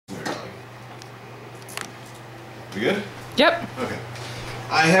We good? Yep. Okay.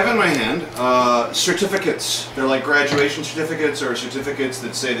 I have in my hand certificates. They're like graduation certificates or certificates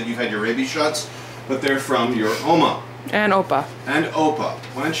that say that you've had your rabies shots, but they're from your Oma And Opa. and Opa.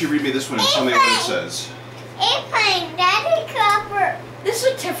 Why don't you read me this one and tell me what it says? This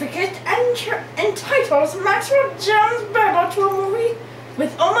certificate entitles Maxwell Jones Baba to a movie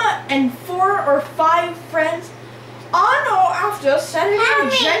with Oma and 4 or 5 friends on or after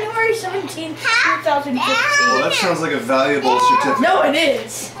Saturday, January 17th, 2015. Well, that sounds like a valuable certificate. No, it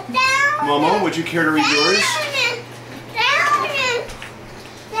is. Momo, would you care to read yours?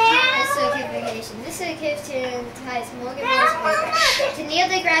 This certification ties Morgan Moore's program to Neil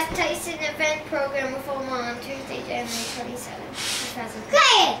deGrasse Tyson event program with Oma on Tuesday, January 27th,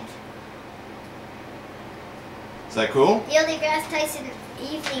 2015. Is that cool? Neil deGrasse Tyson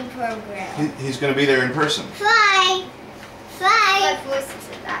evening program. He's going to be there in person. Fly. My voice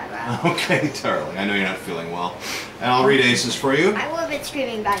isn't that loud. Okay, darling. I know you're not feeling well. And I'll read Ace's for you. I would have been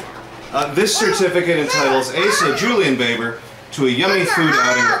screaming by now. This certificate entitles Asa Julian Baber to a yummy food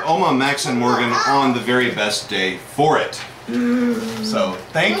outing with Oma, Max, and Morgan on the very best day for it. So,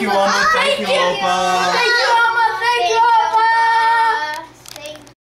 thank you, Oma. Thank you, Opa. Thank you,